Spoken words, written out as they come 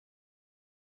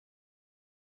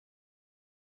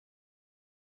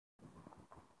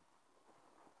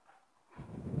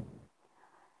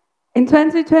In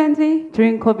 2020,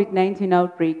 during COVID-19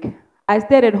 outbreak, I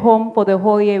stayed at home for the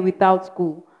whole year without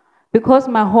school because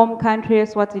my home country,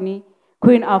 Eswatini,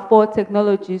 couldn't afford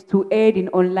technologies to aid in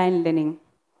online learning,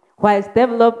 whilst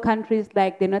developed countries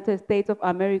like the United States of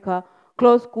America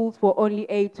closed schools for only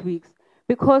 8 weeks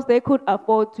because they could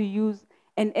afford to use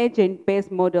an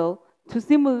agent-based model to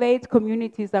simulate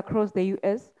communities across the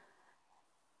US,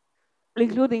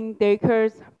 including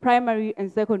daycares, primary and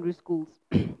secondary schools,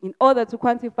 in order to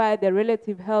quantify the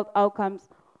relative health outcomes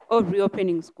of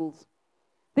reopening schools.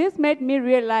 This made me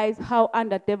realize how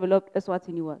underdeveloped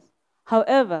Eswatini was.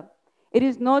 However, it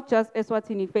is not just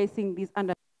Eswatini facing this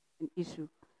underdevelopment issue,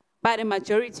 but a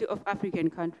majority of African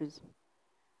countries.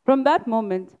 From that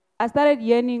moment, I started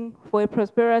yearning for a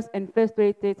prosperous and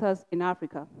first-rate status in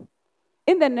Africa.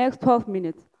 In the next 12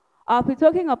 minutes, I'll be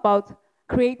talking about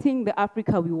creating the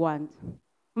Africa we want.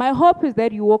 My hope is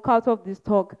that you walk out of this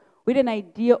talk with an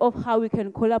idea of how we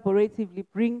can collaboratively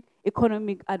bring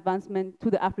economic advancement to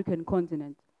the African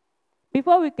continent.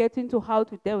 Before we get into how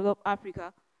to develop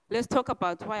Africa, let's talk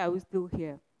about why are we still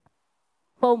here.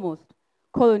 Foremost,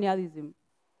 colonialism.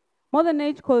 Modern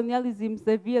age colonialism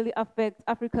severely affects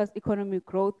Africa's economic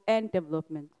growth and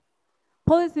development.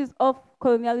 Policies of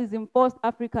colonialism forced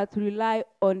Africa to rely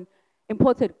on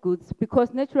imported goods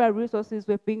because natural resources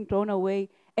were being drawn away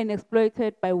and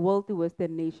exploited by wealthy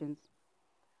Western nations.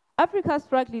 Africa's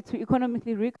struggle to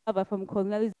economically recover from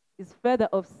colonialism is further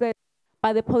offset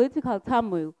by the political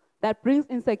turmoil that brings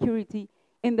insecurity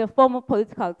in the form of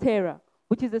political terror,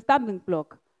 which is a stumbling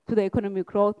block to the economic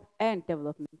growth and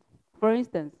development. For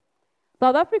instance,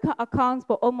 South Africa accounts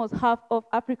for almost half of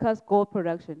Africa's gold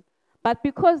production, but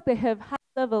because they have high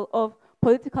level of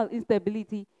political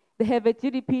instability, they have a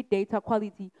GDP data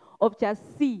quality of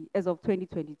just C as of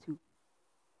 2022.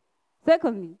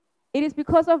 Secondly, it is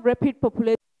because of rapid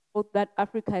population growth that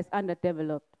Africa is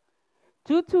underdeveloped.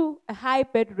 Due to a high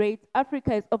birth rate,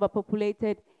 Africa is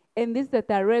overpopulated, and this is a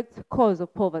direct cause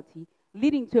of poverty,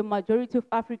 leading to a majority of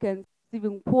Africans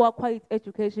receiving poor quality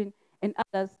education and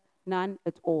others none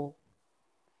at all.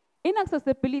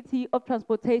 Inaccessibility of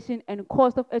transportation and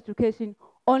cost of education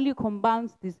only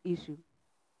compounds this issue.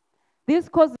 This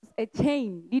causes a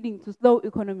chain leading to slow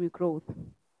economic growth.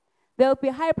 There will be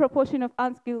a high proportion of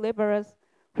unskilled laborers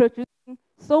producing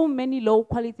so many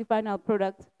low-quality final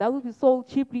products that will be sold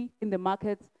cheaply in the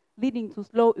markets, leading to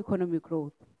slow economic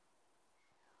growth.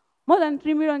 More than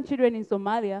 3 million children in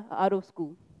Somalia are out of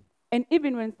school. And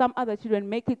even when some other children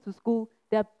make it to school,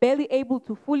 they are barely able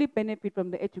to fully benefit from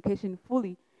the education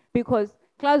fully because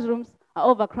classrooms are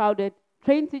overcrowded,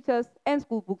 trained teachers, and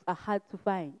school books are hard to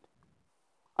find.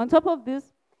 On top of this,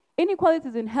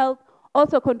 inequalities in health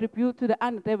also contribute to the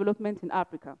underdevelopment in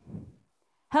Africa.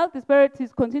 Health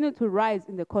disparities continue to rise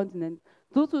in the continent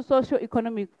due to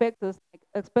socio-economic factors like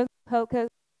expensive healthcare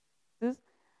services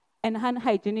and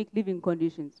unhygienic living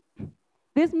conditions.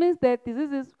 This means that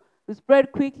diseases will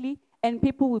spread quickly and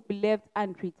people will be left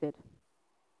untreated.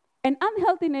 An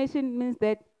unhealthy nation means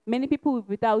that many people will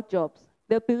be without jobs,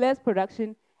 there'll be less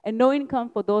production and no income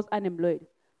for those unemployed.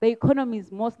 The economy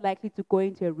is most likely to go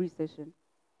into a recession.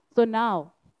 So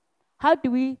now, how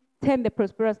do we turn the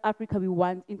prosperous Africa we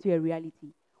want into a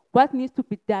reality? What needs to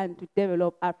be done to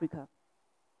develop Africa?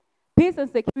 Peace and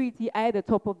security are at the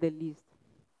top of the list.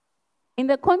 In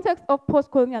the context of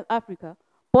post-colonial Africa,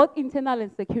 both internal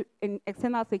and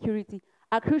external security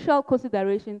are crucial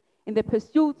considerations in the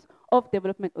pursuit of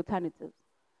development alternatives.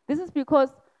 This is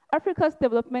because Africa's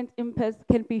development impasse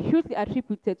can be hugely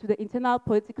attributed to the internal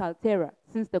political terror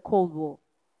since the Cold War.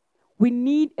 We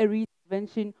need a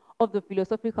reinvention of the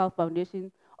philosophical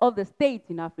foundation of the state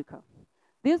in Africa.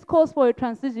 This calls for a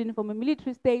transition from a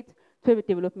military state to a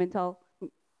developmental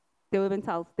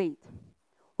state.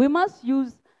 We must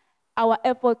use our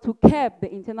effort to curb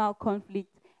the internal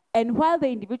conflict, and while the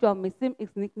individual may seem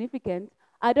insignificant,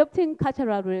 adopting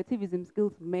cultural relativism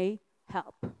skills may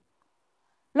help.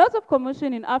 Lots of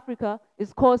commotion in Africa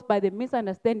is caused by the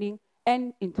misunderstanding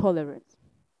and intolerance.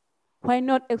 While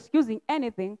not excusing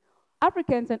anything,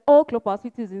 Africans and all global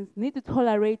citizens need to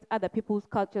tolerate other people's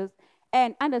cultures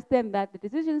and understand that the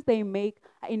decisions they make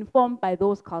are informed by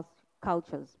those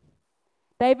cultures.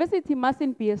 Diversity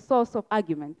mustn't be a source of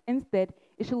argument. Instead,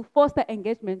 it should foster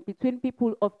engagement between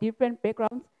people of different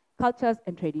backgrounds, cultures,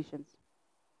 and traditions.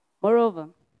 Moreover,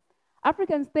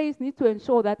 African states need to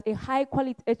ensure that a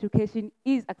high-quality education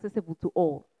is accessible to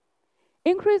all.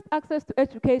 Increased access to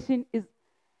education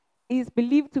is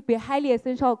believed to be a highly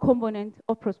essential component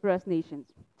of prosperous nations.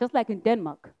 Just like in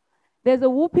Denmark, there's a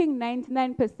whopping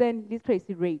 99%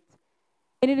 literacy rate,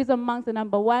 and it is amongst the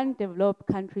 #1 developed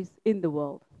countries in the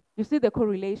world. You see the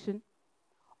correlation?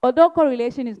 Although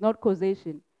correlation is not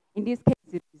causation, in this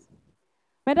case it is.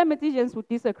 Mathematicians would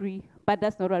disagree, but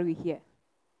that's not why we're here.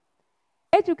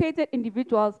 Educated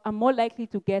individuals are more likely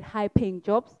to get high-paying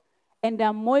jobs and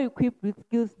are more equipped with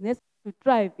skills necessary to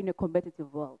thrive in a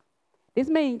competitive world. This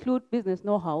may include business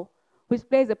know-how, which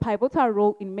plays a pivotal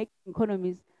role in making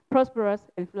economies prosperous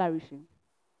and flourishing.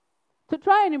 To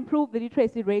try and improve the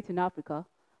literacy rate in Africa,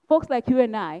 folks like you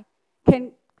and I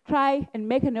can try and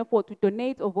make an effort to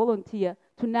donate or volunteer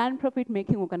to non-profit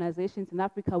making organizations in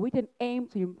Africa with an aim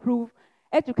to improve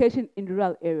education in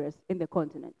rural areas in the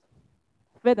continent.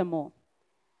 Furthermore,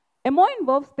 a more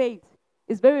involved state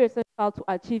is very essential to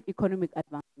achieve economic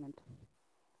advancement.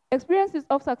 Experiences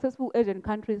of successful Asian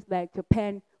countries like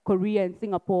Japan, Korea, and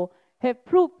Singapore have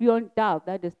proved beyond doubt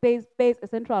that the state plays a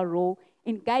central role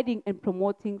in guiding and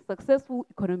promoting successful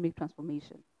economic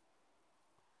transformation.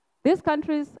 These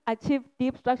countries achieved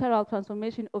deep structural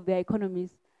transformation of their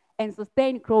economies and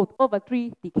sustained growth over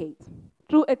 3 decades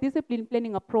through a disciplined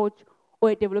planning approach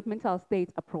or a developmental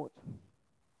state approach.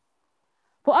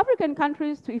 For African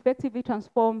countries to effectively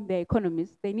transform their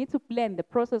economies, they need to plan the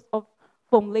process of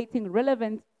formulating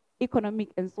relevant economic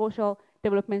and social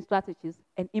development strategies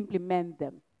and implement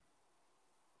them.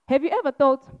 Have you ever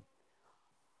thought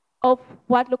of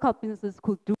what local businesses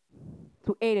could do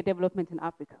to aid the development in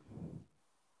Africa?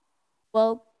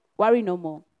 Well, worry no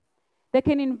more. They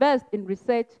can invest in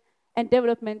research and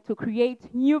development to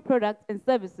create new products and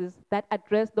services that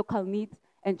address local needs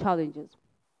and challenges.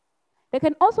 They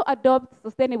can also adopt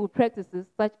sustainable practices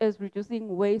such as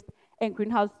reducing waste and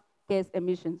greenhouse gas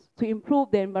emissions to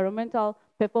improve their environmental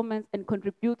performance and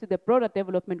contribute to the broader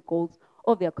development goals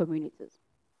of their communities.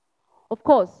 Of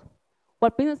course,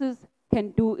 what businesses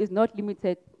can do is not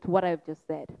limited to what I've just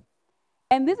said.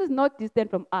 And this is not distant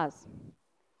from us.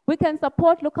 We can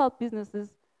support local businesses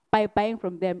by buying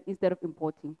from them instead of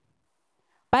importing.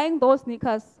 Buying those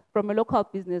sneakers from a local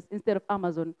business instead of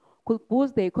Amazon could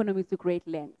boost the economy to great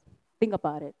lengths. Think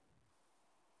about it.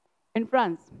 In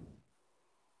France,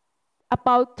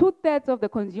 about 2/3 of the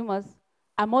consumers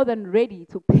are more than ready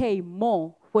to pay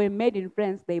more for a made in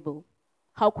France label.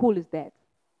 How cool is that?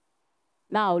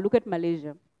 Now look at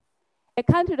Malaysia, a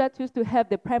country that used to have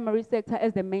the primary sector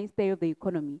as the mainstay of the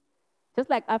economy. Just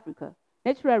like Africa,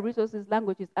 natural resources,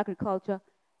 languages, agriculture,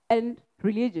 and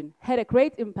religion had a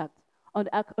great impact on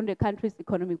the country's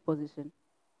economic position.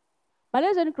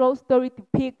 Malaysian growth story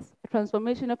depicts a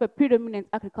transformation of a predominant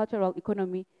agricultural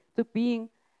economy to being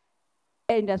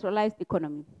an industrialized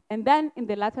economy, and then in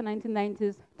the latter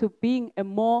 1990s to being a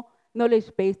more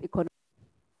knowledge-based economy.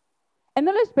 A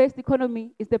knowledge-based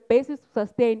economy is the basis to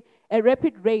sustain a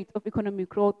rapid rate of economic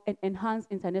growth and enhance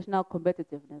international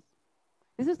competitiveness.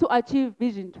 This is to achieve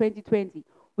Vision 2020,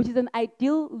 which is an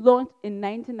ideal launched in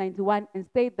 1991 and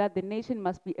states that the nation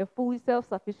must be a fully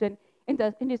self-sufficient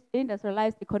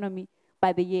industrialized economy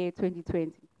by the year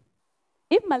 2020.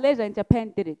 If Malaysia and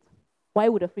Japan did it, why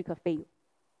would Africa fail?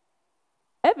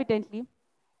 Evidently,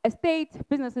 a state,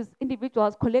 businesses,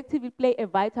 individuals collectively play a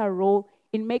vital role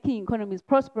in making economies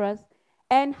prosperous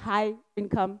and high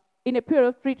income in a period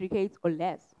of 3 decades or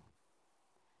less.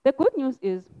 The good news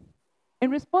is,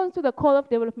 in response to the call of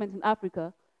development in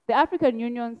Africa, the African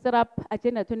Union set up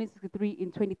Agenda 2063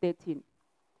 in 2013.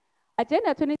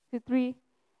 Agenda 2063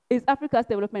 is Africa's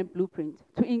development blueprint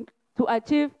to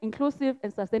achieve inclusive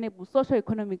and sustainable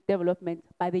socio-economic development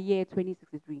by the year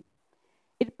 2063.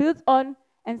 It builds on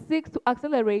and seeks to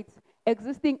accelerate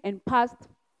existing and past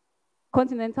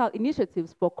continental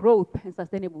initiatives for growth and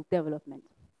sustainable development.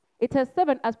 It has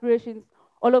 7 aspirations,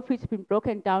 all of which have been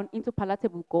broken down into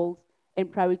palatable goals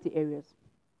and priority areas.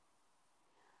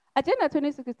 Agenda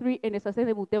 2063 and the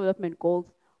Sustainable Development Goals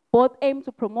both aim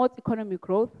to promote economic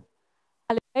growth,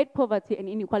 alleviate poverty and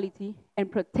inequality,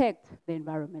 and protect the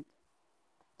environment.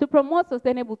 To promote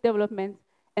sustainable development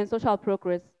and social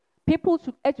progress, people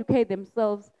should educate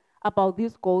themselves about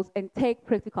these goals and take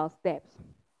practical steps.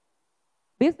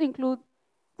 This includes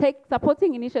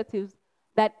supporting initiatives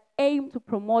that aim to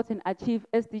promote and achieve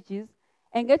SDGs,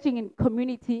 engaging in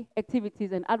community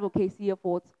activities and advocacy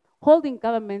efforts, holding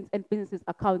governments and businesses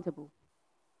accountable.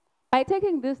 By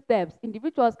taking these steps,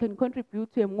 individuals can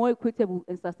contribute to a more equitable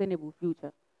and sustainable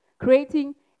future,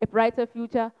 creating a brighter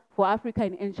future for Africa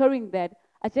and ensuring that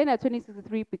Agenda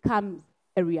 2063 becomes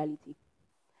a reality.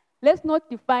 Let's not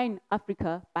define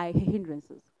Africa by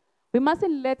hindrances. We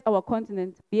mustn't let our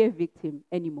continent be a victim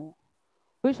anymore.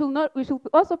 We should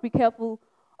also be careful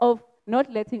of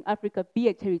not letting Africa be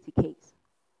a charity case.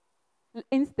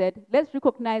 Instead, let's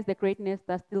recognize the greatness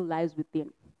that still lies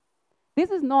within. This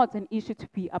is not an issue to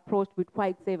be approached with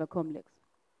white savior complex.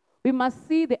 We must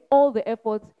see all the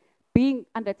efforts being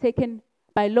undertaken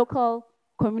by local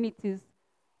communities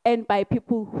and by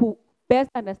people who best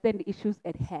understand the issues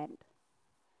at hand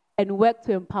and work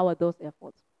to empower those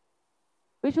efforts.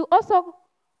 We should also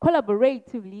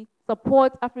collaboratively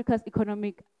support Africa's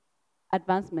economic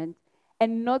advancement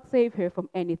and not save her from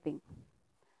anything.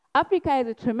 Africa has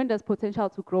a tremendous potential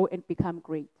to grow and become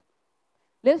great.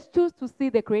 Let's choose to see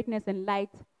the greatness and light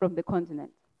from the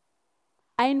continent.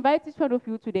 I invite each one of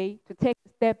you today to take a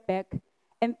step back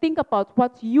and think about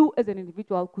what you as an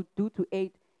individual could do to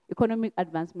aid economic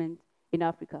advancement in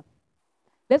Africa.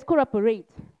 Let's cooperate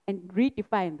and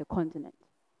redefine the continent.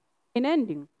 In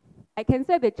ending, I can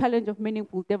say the challenge of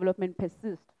meaningful development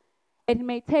persists. It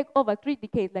may take over 3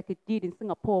 decades like it did in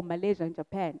Singapore, Malaysia, and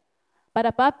Japan. But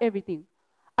above everything,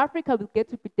 Africa will get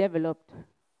to be developed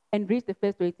and reach the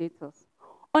first rate status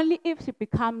only if she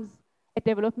becomes a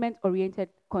development-oriented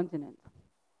continent.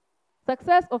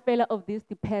 Success or failure of this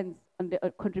depends on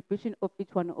the contribution of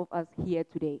each one of us here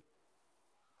today.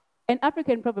 An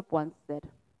African proverb once said,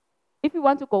 if you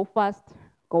want to go fast,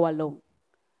 go alone.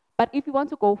 But if you want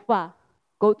to go far,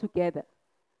 go together.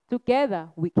 Together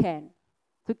we can.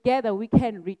 Together we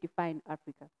can redefine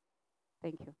Africa.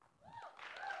 Thank you.